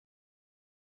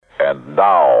And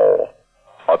now,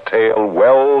 a tale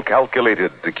well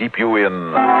calculated to keep you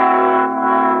in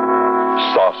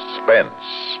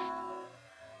suspense.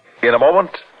 In a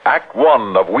moment, Act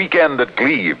 1 of Weekend at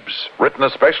Gleebes, written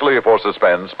especially for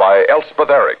suspense by Elspeth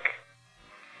Eric.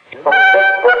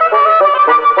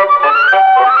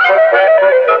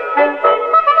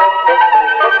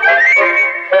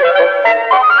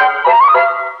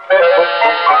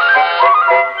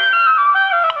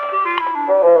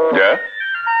 Yes?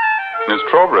 Miss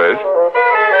Trowbridge?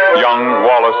 Young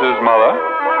Wallace's mother?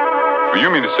 You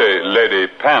mean to say Lady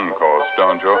Pancoast,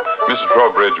 don't you? Mrs.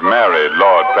 Trowbridge married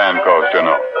Lord Pancoast, you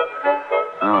know.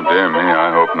 Oh, dear me,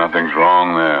 I hope nothing's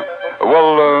wrong there.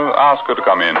 Well, ask her to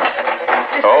come in.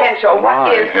 Mr. Henshaw,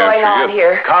 what is going on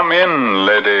here? Come in,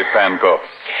 Lady Pancoast.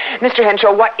 Mr.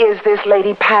 Henshaw, what is this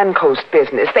Lady Pancoast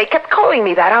business? They kept calling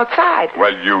me that outside.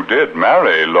 Well, you did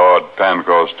marry Lord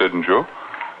Pancoast, didn't you?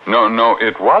 No,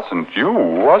 it wasn't you,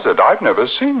 was it? I've never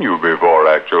seen you before,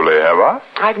 actually, have I?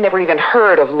 I've never even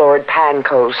heard of Lord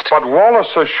Pancoast. But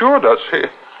Wallace assured us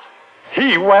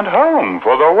he went home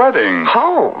for the wedding.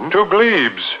 Home? To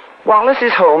Gleebes.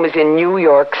 Wallace's home is in New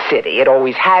York City. It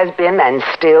always has been and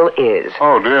still is.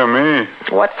 Oh, dear me.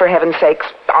 What, for heaven's sakes,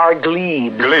 are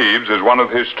Gleebes? Gleebes is one of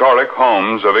the historic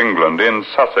homes of England in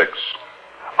Sussex.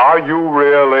 Are you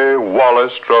really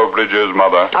Wallace Trowbridge's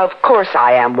mother? Of course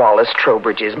I am Wallace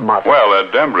Trowbridge's mother. Well,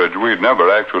 at Denbridge, we'd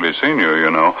never actually seen you, you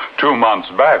know. 2 months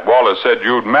back, Wallace said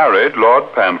you'd married Lord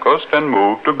Pancoast and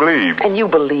moved to Gleebes. And you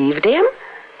believed him?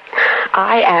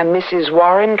 I am Mrs.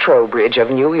 Warren Trowbridge of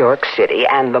New York City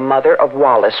and the mother of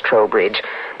Wallace Trowbridge.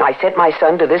 I sent my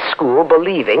son to this school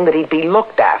believing that he'd be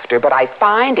looked after, but I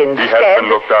find instead... He has been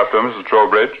looked after, Mrs.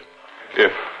 Trowbridge,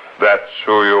 if that's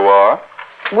who you are.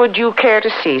 Would you care to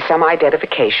see some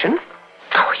identification?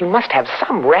 Oh, you must have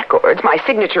some records. My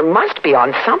signature must be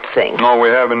on something. No, we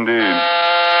have indeed.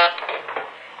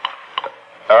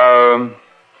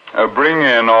 Bring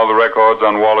in all the records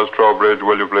on Wallace Trowbridge,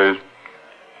 will you please?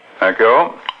 Thank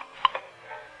you.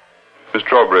 Miss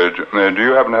Trowbridge, do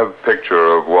you happen to have a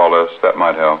picture of Wallace? That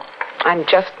might help. I'm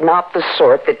just not the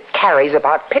sort that carries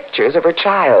about pictures of her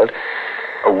child.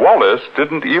 Wallace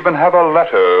didn't even have a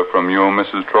letter from you,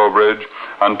 Mrs. Trowbridge,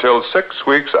 until 6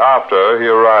 weeks after he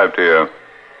arrived here.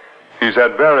 He's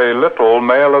had very little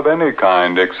mail of any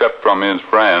kind, except from his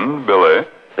friend, Billy.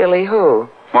 Billy who?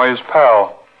 Why, his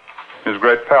pal. His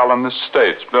great pal in the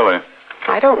States, Billy.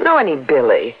 I don't know any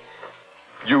Billy.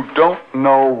 You don't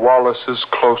know Wallace's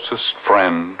closest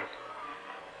friend?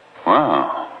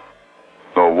 Well,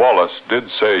 though Wallace did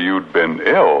say you'd been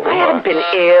ill. I haven't been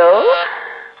ill.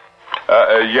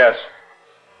 Yes.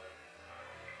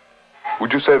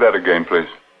 Would you say that again, please?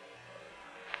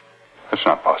 That's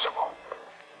not possible.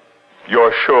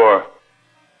 You're sure?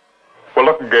 Well,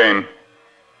 look again.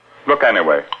 Look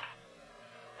anyway.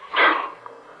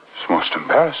 It's most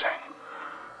embarrassing.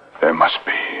 There must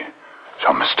be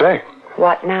some mistake.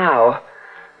 What now?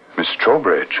 Miss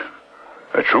Trowbridge,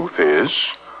 the truth is,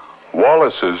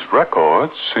 Wallace's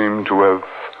records seem to have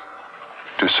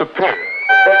disappeared.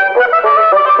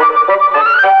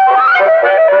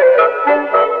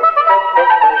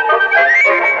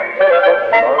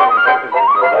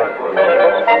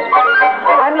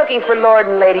 I'm looking for Lord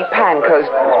and Lady Pancoast.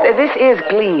 This is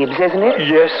Gleebes, isn't it?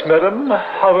 Yes, madam.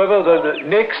 However, the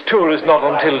next tour is not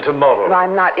until tomorrow.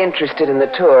 I'm not interested in the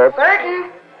tour.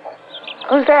 Burton!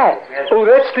 Who's that? Oh,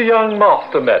 that's the young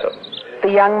master, madam.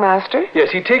 The young master?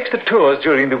 Yes, he takes the tours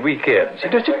during the weekends. He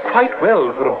does it quite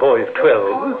well for a boy of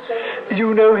 12.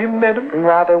 You know him, madam?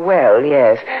 Rather well,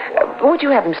 yes. Would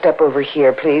you have him step over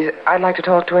here, please? I'd like to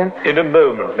talk to him. In a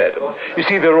moment, madam. You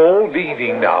see, they're all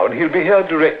leaving now, and he'll be here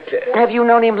directly. Have you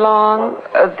known him long,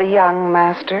 the young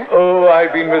master? Oh,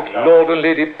 I've been with Lord and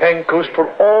Lady Pancoast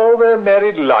for all their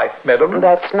married life, madam.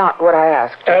 That's not what I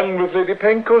asked you. And with Lady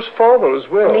Pancoast's father as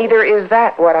well. Neither is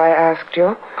that what I asked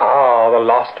you. Ah, the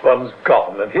last one's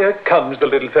gone, and here comes the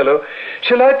little fellow.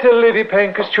 Shall I tell Lady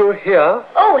Pancoast you're here?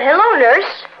 Oh, hello,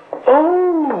 nurse.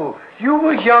 Oh, you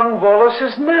were young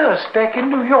Wallace's nurse back in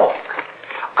New York.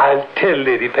 I'll tell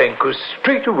Lady Pancoast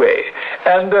straight away.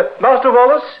 And, Master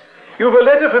Wallace, you've a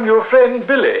letter from your friend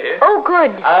Billy. Oh,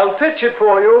 good. I'll fetch it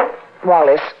for you.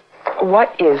 Wallace,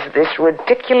 what is this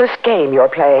ridiculous game you're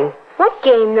playing? What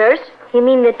game, nurse? You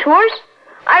mean the tours?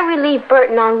 I relieve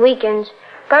Burton on weekends.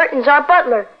 Burton's our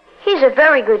butler. He's a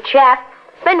very good chap.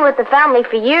 Been with the family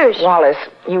for years. Wallace,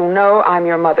 you know I'm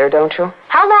your mother, don't you?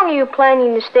 How long are you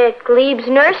planning to stay at Gleebes,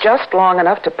 nurse? Just long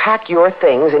enough to pack your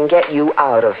things and get you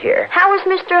out of here. How is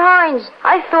Mr. Hines?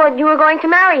 I thought you were going to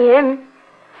marry him.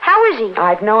 How is he?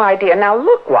 I've no idea. Now,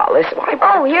 look, Wallace.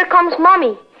 Oh, here comes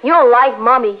Mommy. You'll like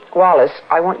Mummy. Wallace,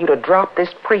 I want you to drop this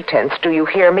pretense. Do you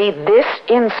hear me? This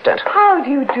instant. How do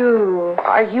you do?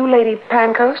 Are you Lady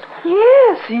Pancoast?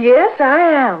 Yes, I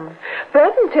am.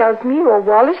 Burton tells me you're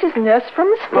Wallace's nurse from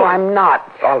the States. No, I'm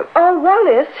not. Wallace. Oh,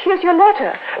 Wallace, here's your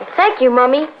letter. Thank you,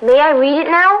 Mummy. May I read it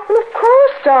now? Of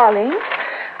course, darling.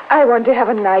 I want to have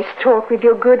a nice talk with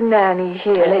your good nanny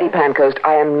here. Lady Pancoast,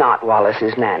 I am not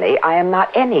Wallace's nanny. I am not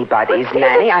anybody's But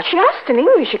nanny. It's just an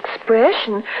English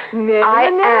expression. I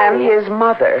am his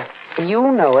mother.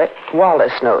 You know it.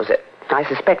 Wallace knows it. I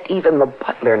suspect even the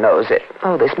butler knows it.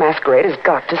 Oh, this masquerade has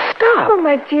got to stop. Oh,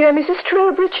 my dear Mrs.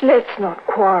 Trowbridge, let's not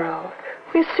quarrel.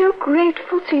 We're so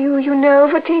grateful to you, you know,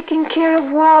 for taking care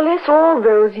of Wallace all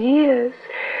those years.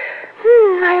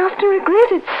 I often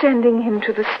regretted sending him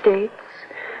to the States.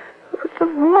 But the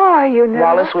war, you know.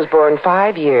 Wallace was born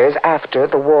 5 years after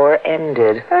the war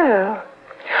ended. Oh,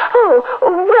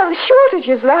 well, the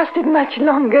shortages lasted much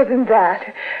longer than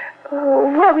that.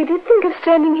 Oh, well, we did think of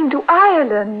sending him to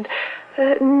Ireland.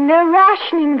 No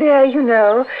rationing there, you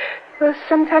know. Well,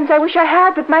 sometimes I wish I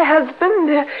had, but my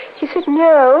husband, he said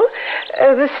no.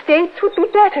 The States would be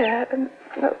better.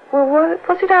 Well,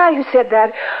 was it I who said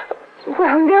that?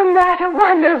 Well, no matter,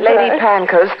 wonderful. Lady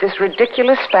Pancoast, this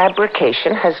ridiculous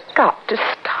fabrication has got to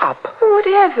stop.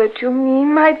 Whatever do you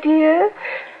mean, my dear?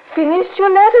 Finished your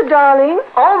letter, darling?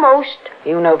 Almost.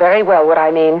 You know very well what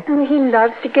I mean. He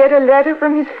loves to get a letter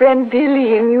from his friend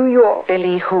Billy in New York.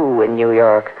 Billy who in New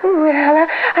York? Well,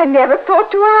 I never thought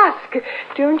to ask.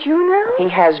 Don't you know? He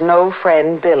has no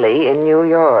friend Billy in New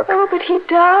York. Oh, but he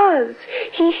does.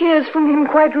 He hears from him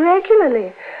quite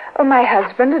regularly. Oh, my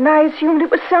husband and I assumed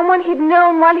it was someone he'd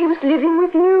known while he was living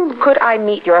with you. Could I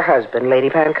meet your husband, Lady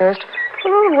Pancoast?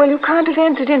 Oh, well, you can't have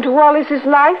entered into Wallace's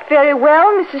life very well,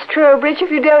 Mrs. Trowbridge, if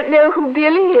you don't know who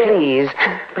Billy is.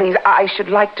 Please, I should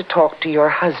like to talk to your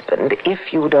husband,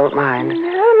 if you don't mind. No,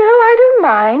 I don't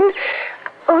mind.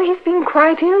 Oh, he's been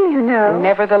quite ill, you know.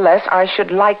 Nevertheless, I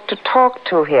should like to talk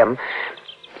to him.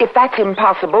 If that's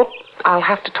impossible, I'll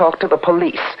have to talk to the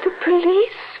police. The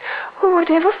police? Oh,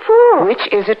 whatever for? Which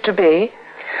is it to be?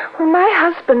 Well, my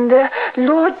husband,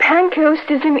 Lord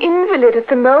Pancoast, is an invalid at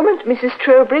the moment, Mrs.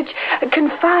 Trowbridge,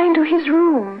 confined to his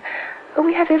room.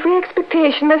 We have every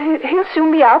expectation that he'll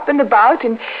soon be up and about,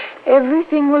 and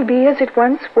everything will be as it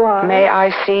once was. May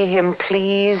I see him,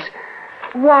 please?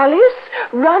 Wallace,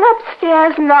 run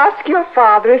upstairs and ask your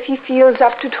father if he feels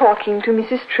up to talking to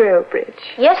Mrs.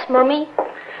 Trowbridge. Yes, Mummy.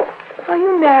 Are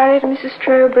you married, Mrs.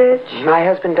 Trowbridge? My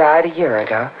husband died a year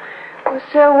ago. Well,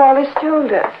 so Wallace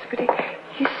told us, but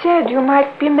he said you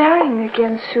might be marrying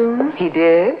again soon. He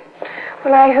did?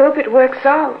 Well, I hope it works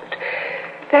out.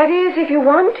 That is, if you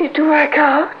want it to work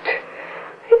out.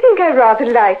 I think I rather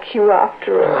like you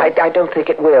after all. I don't think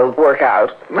it will work out.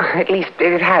 At least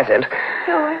it hasn't.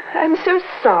 Oh, I'm so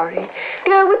sorry.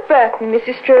 Go with Burton,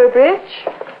 Mrs. Trowbridge.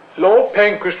 Lord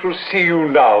Pankhurst will see you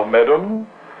now, madam.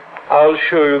 I'll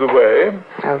show you the way.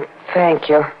 Oh, thank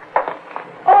you.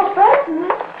 Oh, Burton.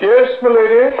 Yes, my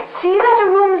lady? See that a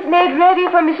room's made ready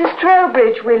for Mrs.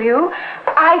 Trowbridge, will you?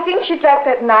 I think she'd like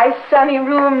that nice sunny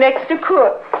room next to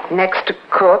Cook. Next to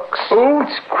Cook's? Oh,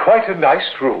 it's quite a nice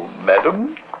room,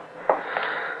 madam.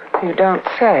 You don't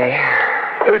say.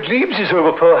 Gleebes is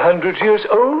over 400 years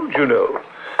old, you know.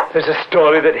 There's a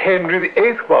story that Henry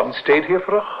VIII once stayed here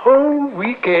for a whole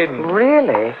weekend.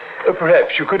 Really?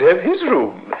 Perhaps you could have his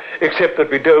room, except that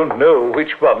we don't know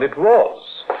which one it was.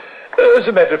 As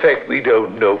a matter of fact, we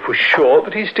don't know for sure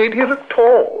that he stayed here at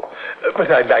all.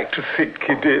 But I like to think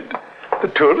he did. The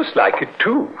tourists like it,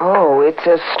 too. Oh, it's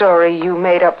a story you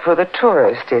made up for the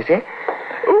tourist, is it?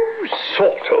 Oh,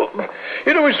 sort of.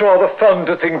 You know, it's rather fun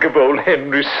to think of old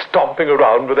Henry stomping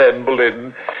around with Anne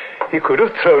Boleyn. He could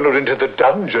have thrown her into the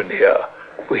dungeon here.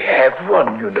 We have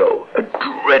one, you know, a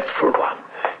dreadful one.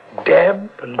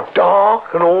 Damp and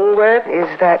dark and all that.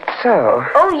 Is that so?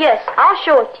 Oh, yes, I'll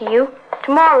show it to you.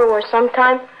 Tomorrow or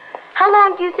sometime. How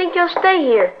long do you think you'll stay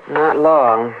here? Not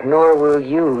long, nor will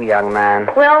you, young man.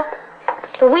 Well,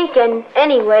 the weekend,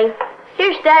 anyway.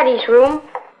 Here's Daddy's room.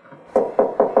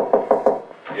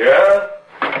 Yeah?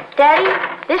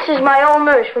 Daddy, this is my old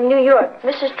nurse from New York,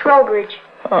 Mrs. Trowbridge.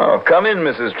 Oh, come in,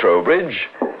 Mrs. Trowbridge.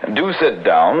 Do sit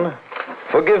down.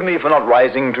 Forgive me for not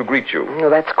rising to greet you. No,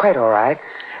 that's quite all right.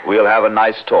 We'll have a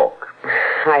nice talk.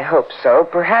 I hope so.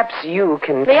 Perhaps you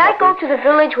can... May I go to the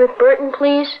village with Burton,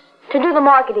 please? To do the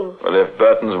marketing. Well, if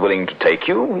Burton's willing to take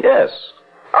you, yes.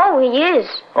 Oh, he is.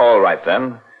 All right,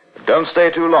 then. Don't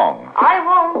stay too long. I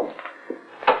won't.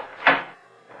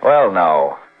 Well,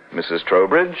 now, Mrs.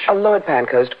 Trowbridge. Lord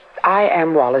Pancoast, I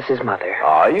am Wallace's mother.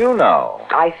 Are you now?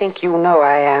 I think you know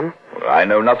I am. I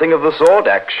know nothing of the sort,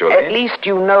 actually. At least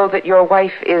you know that your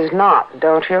wife is not,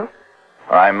 don't you?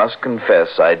 I must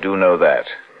confess I do know that,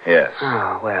 yes.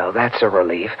 Oh, well, that's a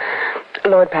relief.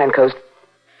 Lord Pancoast,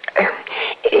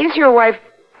 is your wife...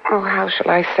 Oh, how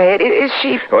shall I say it? Is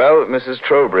she... Well, Mrs.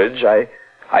 Trowbridge,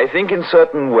 I think in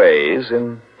certain ways,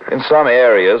 in some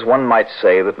areas, one might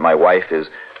say that my wife is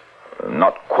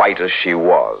not quite as she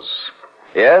was.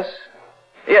 Yes?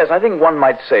 Yes, I think one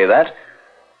might say that.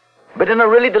 But in a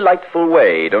really delightful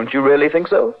way, don't you really think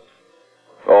so?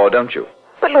 Or don't you?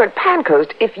 But, Lord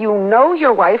Pancoast, if you know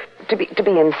your wife to be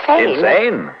insane...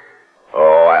 Insane?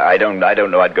 Oh, I don't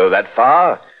know I'd go that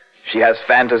far. She has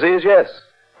fantasies, yes.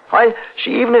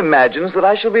 She even imagines that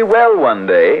I shall be well one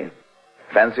day.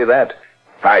 Fancy that.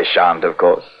 I shan't, of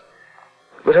course.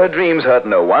 But her dreams hurt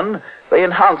no one. They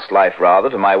enhance life, rather,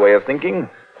 to my way of thinking.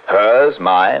 Hers,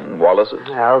 mine, Wallace's.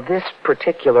 Well, this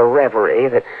particular reverie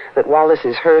that Wallace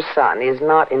is her son is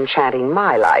not enchanting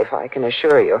my life, I can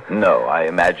assure you. No, I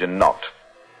imagine not.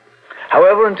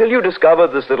 However, until you discovered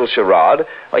this little charade,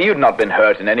 you'd not been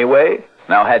hurt in any way.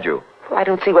 Now, had you? Well, I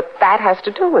don't see what that has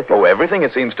to do with it. Oh, everything,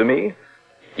 it seems to me.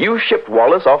 You shipped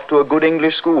Wallace off to a good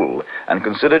English school and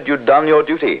considered you'd done your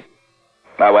duty.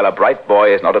 Well, a bright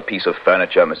boy is not a piece of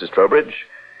furniture, Mrs. Trowbridge.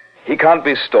 He can't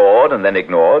be stored and then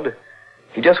ignored.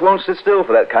 He just won't sit still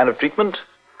for that kind of treatment.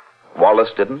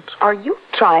 Wallace didn't. Are you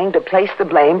trying to place the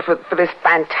blame for this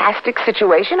fantastic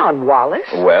situation on Wallace?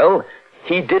 Well,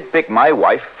 he did pick my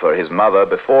wife for his mother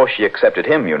before she accepted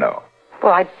him, you know.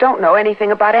 Well, I don't know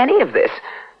anything about any of this.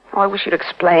 Oh, I wish you'd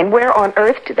explain. Where on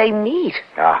earth did they meet?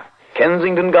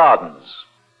 Kensington Gardens.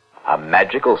 A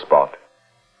magical spot.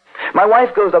 My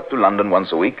wife goes up to London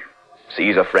once a week,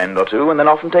 sees a friend or two, and then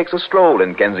often takes a stroll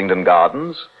in Kensington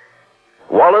Gardens.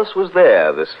 Wallace was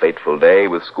there this fateful day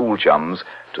with school chums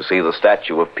to see the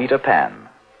statue of Peter Pan.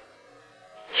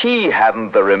 He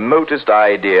hadn't the remotest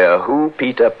idea who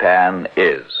Peter Pan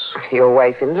is. Your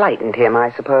wife enlightened him,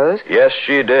 I suppose. Yes,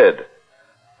 she did.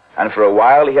 And for a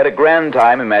while he had a grand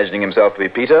time imagining himself to be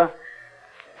Peter.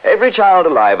 Every child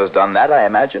alive has done that, I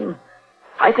imagine.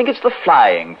 I think it's the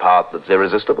flying part that's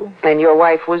irresistible. And your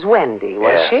wife was Wendy,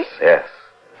 was she? Yes.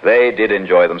 They did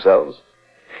enjoy themselves.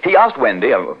 He asked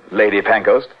Wendy, Lady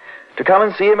Pancoast, to come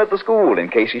and see him at the school in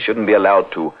case he shouldn't be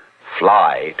allowed to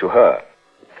fly to her.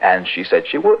 And she said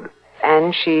she would.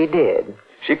 And she did.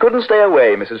 She couldn't stay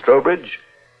away, Mrs. Trowbridge.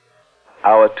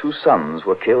 Our 2 sons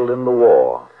were killed in the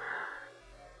war.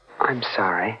 I'm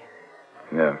sorry.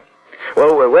 Yeah.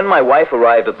 Well, when my wife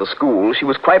arrived at the school, she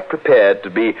was quite prepared to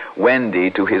be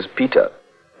Wendy to his Peter.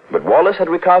 But Wallace had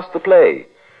recast the play.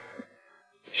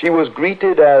 She was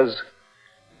greeted as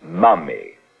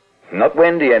Mummy. Not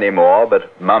Wendy anymore,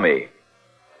 but Mummy.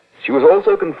 She was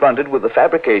also confronted with the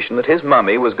fabrication that his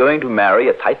mummy was going to marry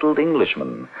a titled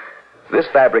Englishman. This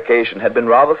fabrication had been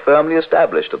rather firmly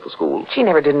established at the school. She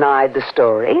never denied the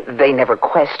story. They never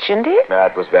questioned it.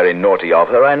 That was very naughty of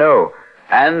her, I know,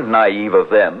 and naive of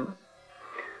them.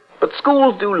 But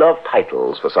schools do love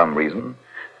titles for some reason.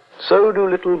 So do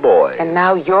little boys. And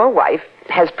now your wife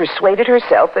has persuaded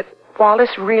herself that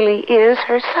Wallace really is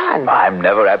her son. I'm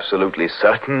never absolutely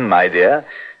certain, my dear.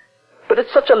 But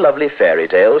it's such a lovely fairy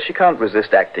tale, she can't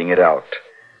resist acting it out.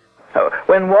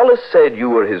 When Wallace said you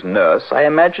were his nurse, I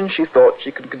imagine she thought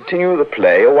she could continue the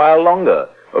play a while longer,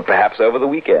 or perhaps over the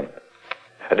weekend.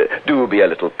 Do be a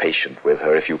little patient with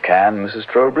her if you can, Mrs.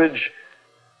 Trowbridge.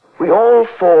 We all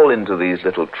fall into these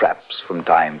little traps from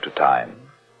time to time.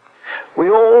 We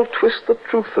all twist the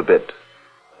truth a bit,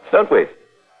 don't we?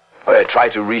 Try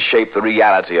to reshape the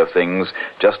reality of things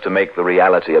just to make the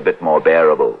reality a bit more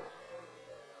bearable.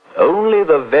 Only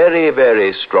the very,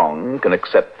 very strong can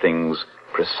accept things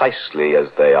precisely as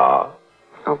they are.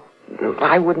 Oh,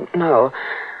 I wouldn't know.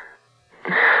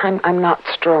 I'm not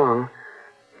strong.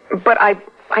 But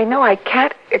I know I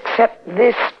can't accept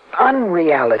this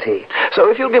unreality.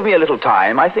 So if you'll give me a little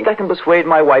time, I think I can persuade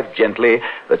my wife gently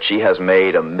that she has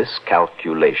made a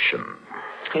miscalculation.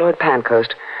 Lord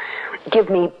Pancoast, give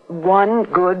me one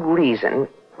good reason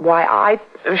why I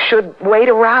should wait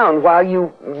around while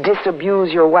you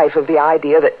disabuse your wife of the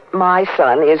idea that my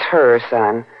son is her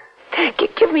son.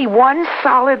 Give me one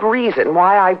solid reason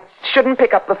why I shouldn't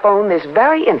pick up the phone this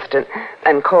very instant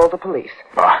and call the police.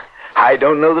 I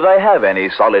don't know that I have any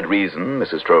solid reason,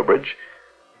 Mrs. Trowbridge.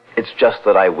 It's just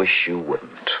that I wish you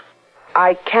wouldn't.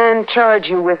 I can charge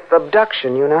you with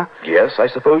abduction, you know. Yes, I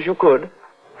suppose you could.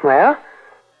 Well,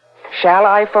 shall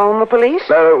I phone the police?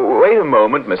 Wait a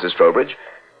moment, Mrs. Trowbridge.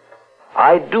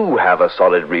 I do have a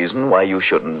solid reason why you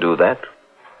shouldn't do that.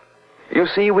 You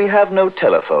see, we have no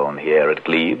telephone here at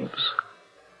Gleebes.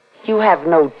 You have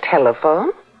no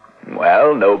telephone?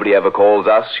 Well, nobody ever calls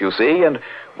us, you see, and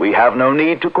we have no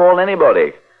need to call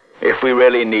anybody. If we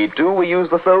really need to, we use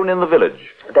the phone in the village.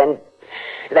 Then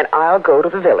I'll go to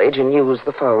the village and use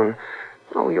the phone.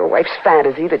 Oh, your wife's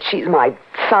fantasy that she's my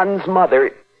son's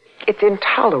mother, it's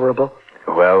intolerable.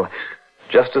 Well,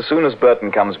 just as soon as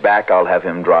Burton comes back, I'll have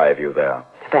him drive you there.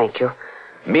 Thank you.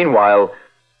 Meanwhile,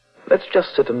 let's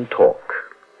just sit and talk.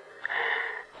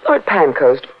 Lord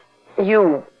Pancoast,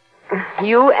 you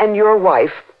and your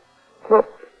wife, well,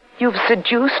 you've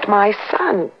seduced my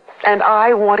son, and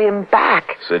I want him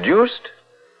back. Seduced?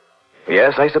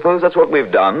 Yes, I suppose that's what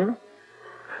we've done.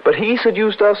 But he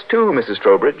seduced us too, Mrs.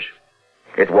 Trowbridge.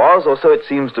 It was, or so it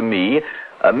seems to me,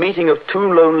 a meeting of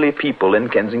two lonely people in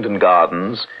Kensington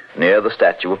Gardens near the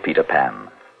statue of Peter Pan.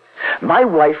 My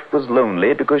wife was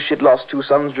lonely because she'd lost two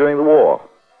sons during the war.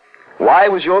 Why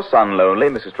was your son lonely,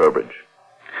 Mrs. Trowbridge?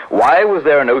 Why was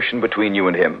there an ocean between you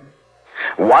and him?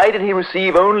 Why did he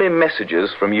receive only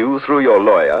messages from you through your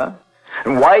lawyer?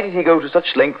 And why did he go to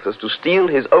such lengths as to steal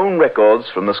his own records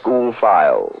from the school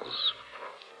files?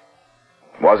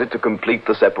 Was it to complete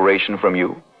the separation from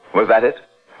you? Was that it?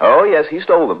 Oh, yes, he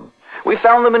stole them. We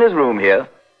found them in his room here.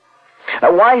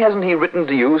 Now, why hasn't he written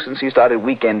to you since he started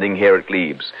weekending here at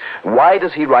Gleebes? Why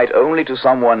does he write only to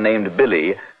someone named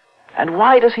Billy? And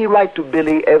why does he write to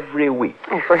Billy every week?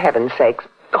 Oh, for heaven's sakes,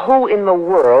 who in the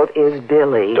world is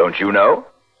Billy? Don't you know?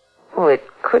 Well, it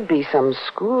could be some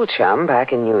school chum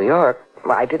back in New York.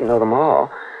 Well, I didn't know them all.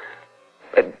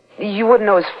 You wouldn't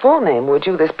know his full name, would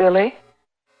you, this Billy?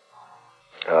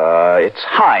 It's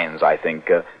Hines, I think.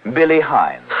 Billy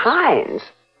Hines. Hines?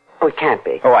 Oh, it can't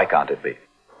be. Oh, why can't it be?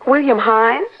 William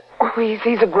Hines? Oh,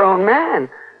 he's a grown man.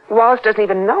 Wallace doesn't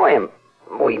even know him.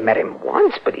 Well, he met him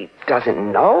once, but he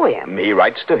doesn't know him. He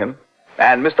writes to him.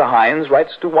 And Mr. Hines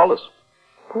writes to Wallace.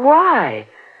 Why?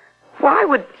 Why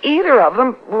would either of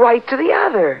them write to the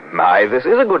other? My, this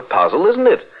is a good puzzle, isn't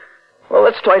it? Well,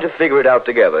 let's try to figure it out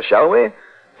together, shall we?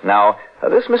 Now,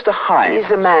 this Mr. Hines...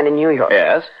 He's a man in New York.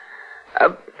 Yes?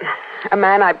 A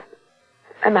man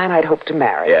I'd hoped to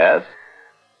marry. Yes?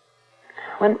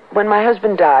 When my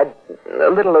husband died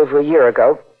a little over a year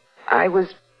ago, I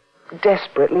was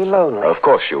desperately lonely. Of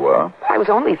course you were. I was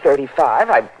only 35.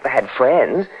 I had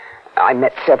friends. I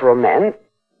met several men.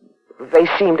 They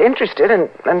seemed interested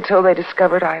until they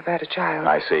discovered I've had a child.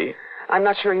 I see. I'm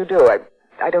not sure you do.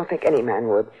 I don't think any man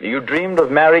would. You dreamed of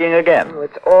marrying again? Oh,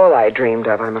 it's all I dreamed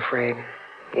of, I'm afraid.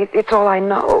 It's all I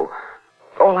know.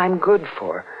 All I'm good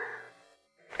for.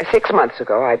 6 months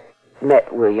ago, I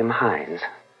met William Hines.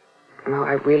 Oh,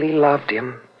 I really loved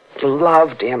him.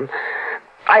 Loved him.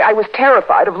 I was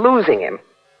terrified of losing him.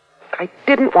 I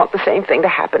didn't want the same thing to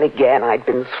happen again. I'd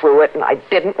been through it, and I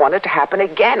didn't want it to happen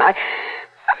again.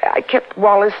 I kept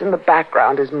Wallace in the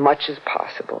background as much as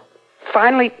possible.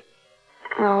 Finally,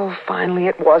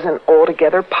 it wasn't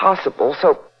altogether possible,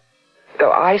 so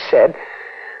I said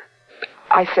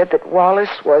that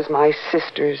Wallace was my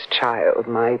sister's child,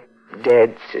 my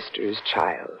dead sister's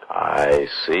child. I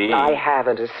see. I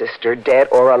haven't a sister, dead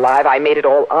or alive. I made it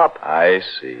all up. I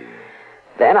see.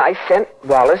 Then I sent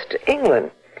Wallace to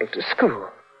England, to school.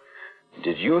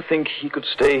 Did you think he could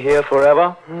stay here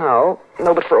forever? No,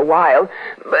 but for a while,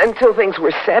 until things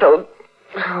were settled.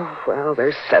 Oh, well,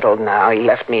 they're settled now. He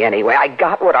left me anyway. I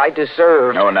got what I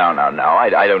deserved. No.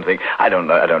 I don't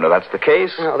know that's the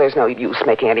case. No, there's no use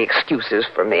making any excuses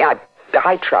for me.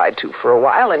 I tried to for a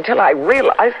while until I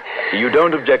realized... You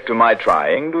don't object to my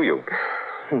trying, do you?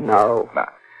 No.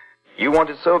 You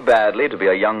wanted so badly to be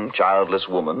a young, childless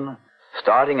woman,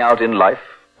 starting out in life,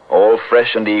 all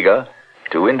fresh and eager,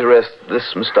 to interest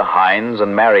this Mr. Hines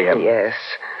and marry him. Yes.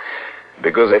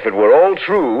 Because if it were all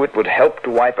true, it would help to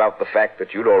wipe out the fact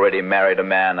that you'd already married a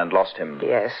man and lost him.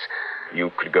 Yes.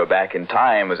 You could go back in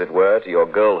time, as it were, to your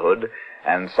girlhood,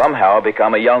 and somehow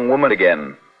become a young woman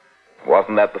again.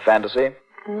 Wasn't that the fantasy?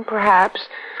 Perhaps.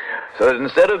 So that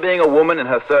instead of being a woman in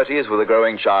her 30s with a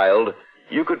growing child,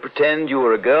 you could pretend you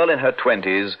were a girl in her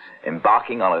 20s,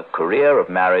 embarking on a career of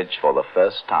marriage for the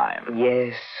first time.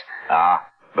 Yes.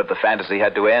 But the fantasy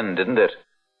had to end, didn't it?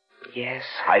 Yes.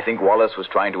 I think Wallace was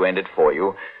trying to end it for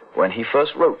you when he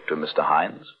first wrote to Mr.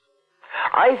 Hines.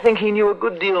 I think he knew a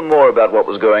good deal more about what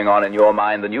was going on in your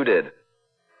mind than you did.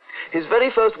 His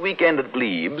very first weekend at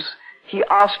Gleebes, he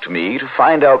asked me to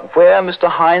find out where Mr.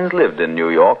 Hines lived in New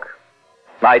York.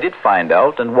 I did find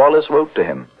out, and Wallace wrote to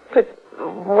him. But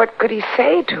what could he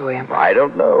say to him? I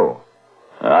don't know.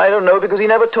 I don't know because he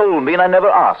never told me and I never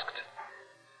asked.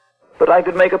 But I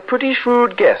could make a pretty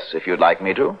shrewd guess if you'd like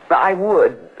me to. I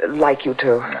would like you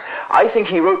to. I think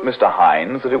he wrote Mr.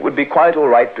 Hines that it would be quite all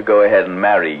right to go ahead and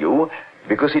marry you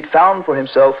because he'd found for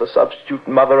himself a substitute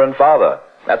mother and father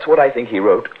That's what I think he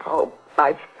wrote. Oh,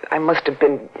 I must have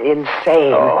been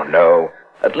insane. Oh, no.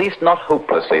 At least not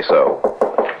hopelessly so.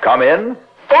 Come in.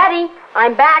 Daddy,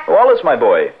 I'm back. Wallace, my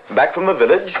boy. Back from the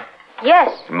village? Yes.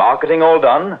 Marketing all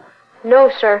done? No,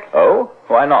 sir. Oh?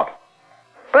 Why not?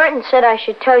 Burton said I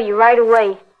should tell you right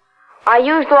away. I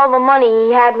used all the money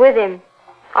he had with him.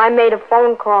 I made a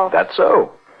phone call. That's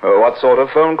so. What sort of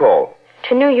phone call?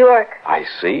 To New York. I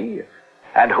see.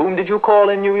 And whom did you call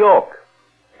in New York?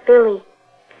 Billy.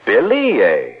 Billy,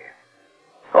 eh?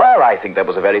 Well, I think that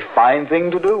was a very fine thing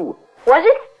to do. Was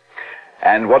it?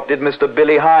 And what did Mr.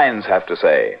 Billy Hines have to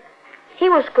say? He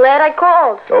was glad I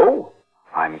called. Oh,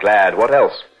 I'm glad. What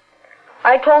else?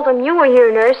 I told him you were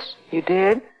here, nurse. You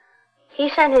did? He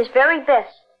sent his very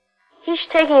best. He's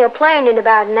taking a plane in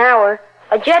about an hour,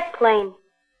 a jet plane.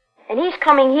 And he's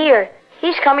coming here.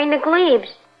 He's coming to Gleebes.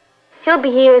 He'll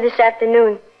be here this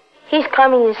afternoon. He's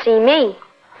coming to see me.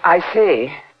 I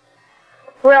see.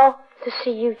 Well, to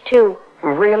see you, too.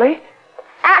 Really?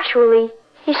 Actually,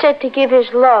 he said to give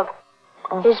his love.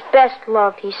 Oh. His best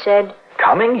love, he said.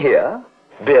 Coming here?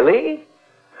 Billy?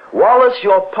 Wallace,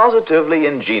 you're positively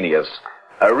ingenious.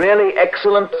 A really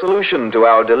excellent solution to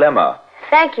our dilemma.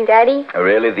 Thank you, Daddy.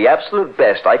 Really, the absolute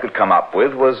best I could come up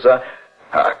with was,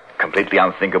 completely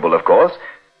unthinkable, of course,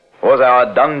 was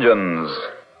our dungeons.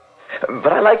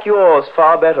 But I like yours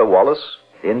far better, Wallace.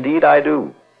 Indeed I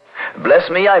do. Bless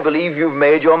me, I believe you've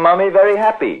made your mummy very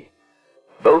happy.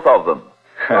 Both of them.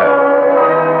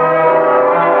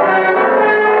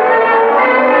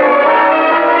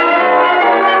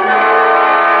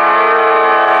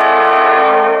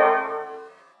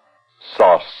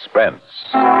 Suspense.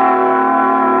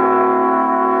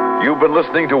 You've been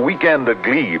listening to Weekend at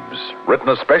Gleebes, written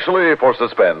especially for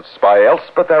Suspense by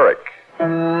Elspeth Eric.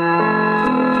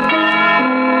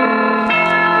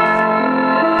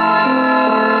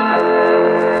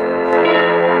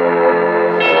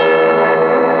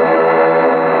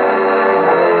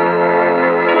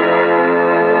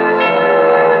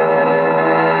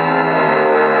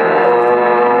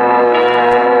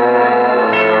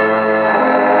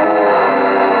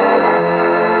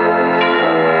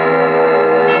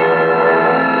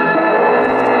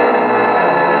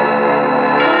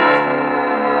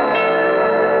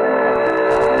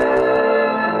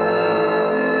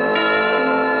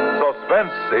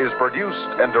 Is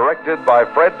produced and directed by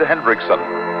Fred Hendrickson.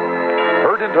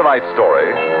 Heard in tonight's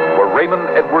story were Raymond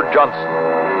Edward Johnson,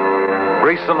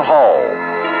 Grayson Hall,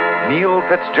 Neil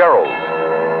Fitzgerald,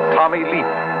 Tommy Leap,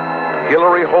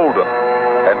 Hilary Holden,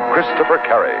 and Christopher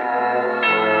Carey.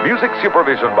 Music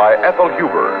supervision by Ethel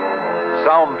Huber.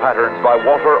 Sound patterns by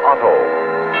Walter Otto.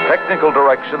 Technical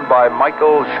direction by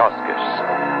Michael Shoskis.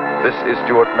 This is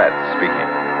Stuart Metz speaking.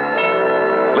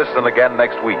 Listen again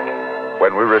next week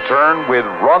when we return with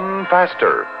Run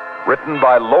Faster, written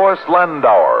by Lois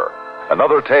Landauer.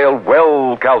 Another tale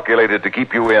well calculated to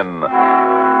keep you in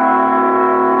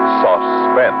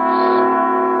suspense.